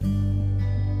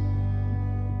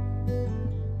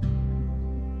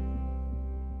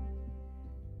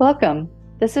Welcome.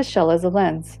 This is Shella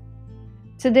Zelenz.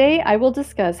 Today, I will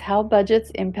discuss how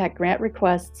budgets impact grant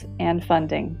requests and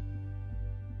funding.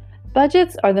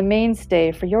 Budgets are the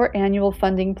mainstay for your annual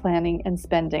funding planning and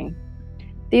spending.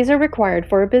 These are required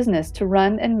for a business to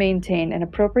run and maintain an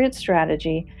appropriate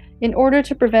strategy in order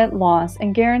to prevent loss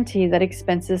and guarantee that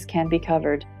expenses can be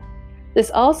covered. This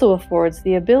also affords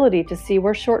the ability to see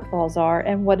where shortfalls are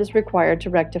and what is required to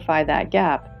rectify that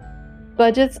gap.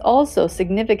 Budgets also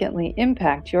significantly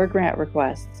impact your grant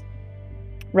requests.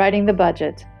 Writing the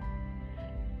budget.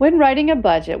 When writing a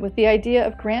budget with the idea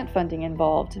of grant funding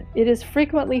involved, it is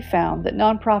frequently found that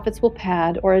nonprofits will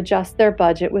pad or adjust their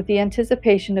budget with the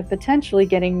anticipation of potentially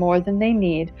getting more than they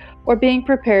need or being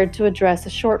prepared to address a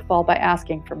shortfall by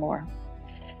asking for more.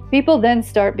 People then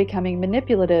start becoming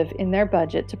manipulative in their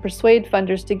budget to persuade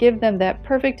funders to give them that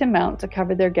perfect amount to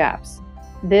cover their gaps.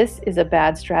 This is a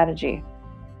bad strategy.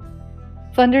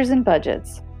 Funders and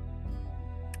budgets.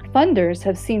 Funders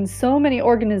have seen so many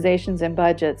organizations and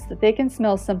budgets that they can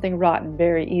smell something rotten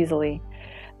very easily.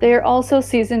 They are also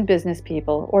seasoned business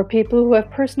people or people who have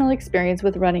personal experience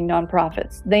with running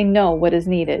nonprofits. They know what is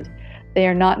needed. They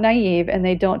are not naive and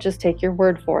they don't just take your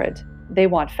word for it. They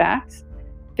want facts,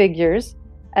 figures,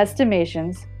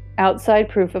 estimations, outside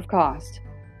proof of cost.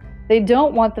 They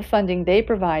don't want the funding they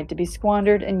provide to be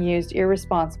squandered and used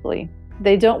irresponsibly.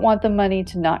 They don't want the money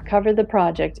to not cover the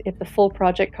project if the full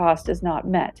project cost is not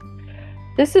met.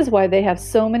 This is why they have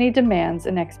so many demands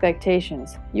and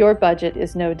expectations. Your budget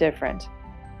is no different.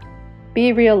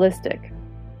 Be realistic.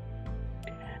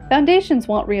 Foundations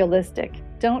want realistic.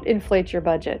 Don't inflate your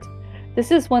budget.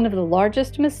 This is one of the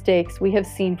largest mistakes we have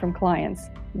seen from clients.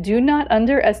 Do not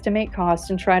underestimate costs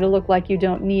and try to look like you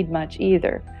don't need much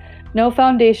either. No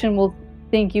foundation will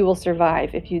think you will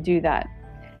survive if you do that.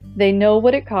 They know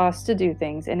what it costs to do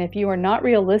things, and if you are not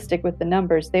realistic with the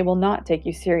numbers, they will not take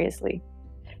you seriously.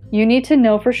 You need to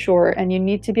know for sure, and you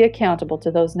need to be accountable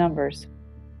to those numbers.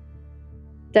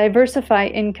 Diversify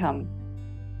income.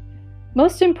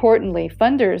 Most importantly,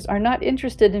 funders are not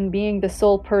interested in being the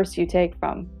sole purse you take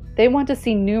from. They want to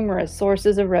see numerous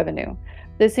sources of revenue.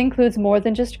 This includes more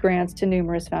than just grants to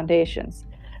numerous foundations.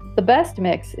 The best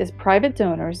mix is private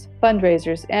donors,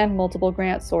 fundraisers, and multiple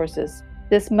grant sources.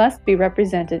 This must be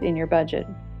represented in your budget.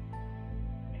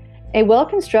 A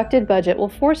well-constructed budget will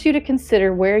force you to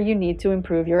consider where you need to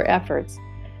improve your efforts.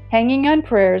 Hanging on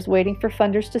prayers, waiting for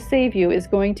funders to save you is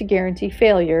going to guarantee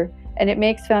failure, and it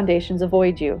makes foundations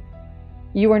avoid you.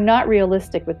 You are not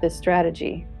realistic with this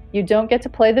strategy. You don't get to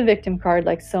play the victim card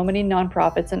like so many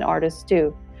nonprofits and artists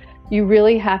do. You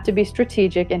really have to be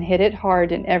strategic and hit it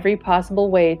hard in every possible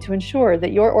way to ensure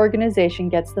that your organization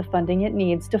gets the funding it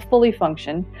needs to fully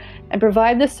function and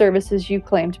provide the services you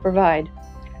claim to provide.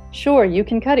 Sure, you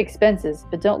can cut expenses,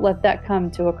 but don't let that come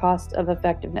to a cost of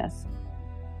effectiveness.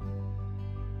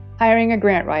 Hiring a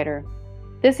grant writer.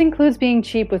 This includes being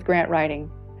cheap with grant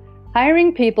writing.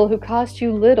 Hiring people who cost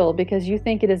you little because you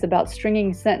think it is about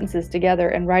stringing sentences together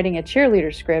and writing a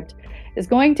cheerleader script is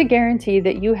going to guarantee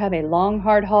that you have a long,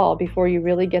 hard haul before you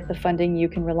really get the funding you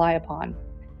can rely upon.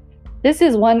 This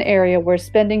is one area where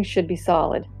spending should be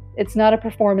solid. It's not a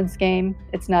performance game.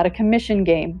 It's not a commission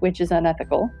game, which is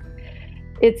unethical.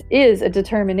 It is a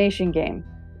determination game.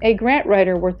 A grant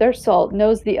writer worth their salt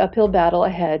knows the uphill battle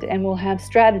ahead and will have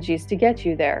strategies to get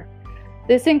you there.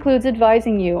 This includes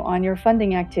advising you on your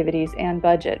funding activities and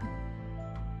budget.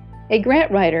 A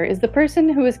grant writer is the person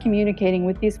who is communicating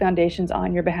with these foundations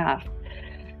on your behalf.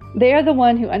 They are the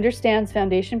one who understands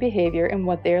foundation behavior and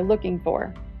what they are looking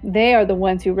for. They are the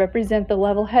ones who represent the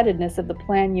level-headedness of the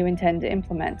plan you intend to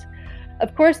implement.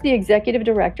 Of course, the executive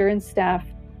director and staff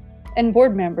and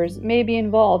board members may be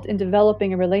involved in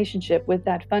developing a relationship with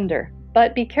that funder,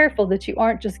 but be careful that you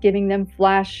aren't just giving them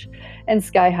flash and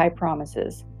sky-high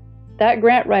promises. That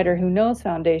grant writer who knows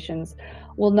foundations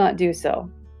will not do so.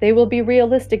 They will be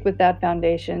realistic with that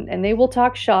foundation, and they will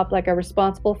talk shop like a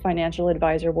responsible financial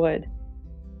advisor would.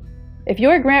 If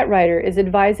your grant writer is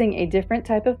advising a different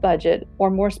type of budget or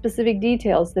more specific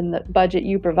details than the budget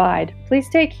you provide, please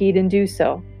take heed and do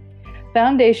so.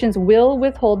 Foundations will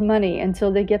withhold money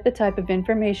until they get the type of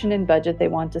information and budget they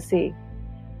want to see.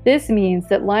 This means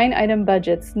that line item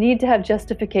budgets need to have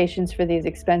justifications for these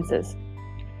expenses.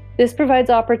 This provides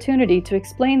opportunity to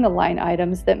explain the line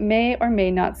items that may or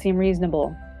may not seem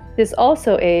reasonable. This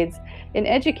also aids in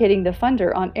educating the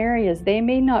funder on areas they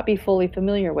may not be fully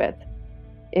familiar with.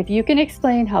 If you can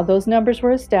explain how those numbers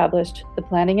were established, the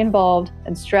planning involved,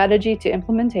 and strategy to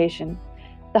implementation,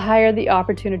 the higher the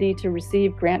opportunity to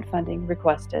receive grant funding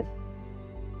requested.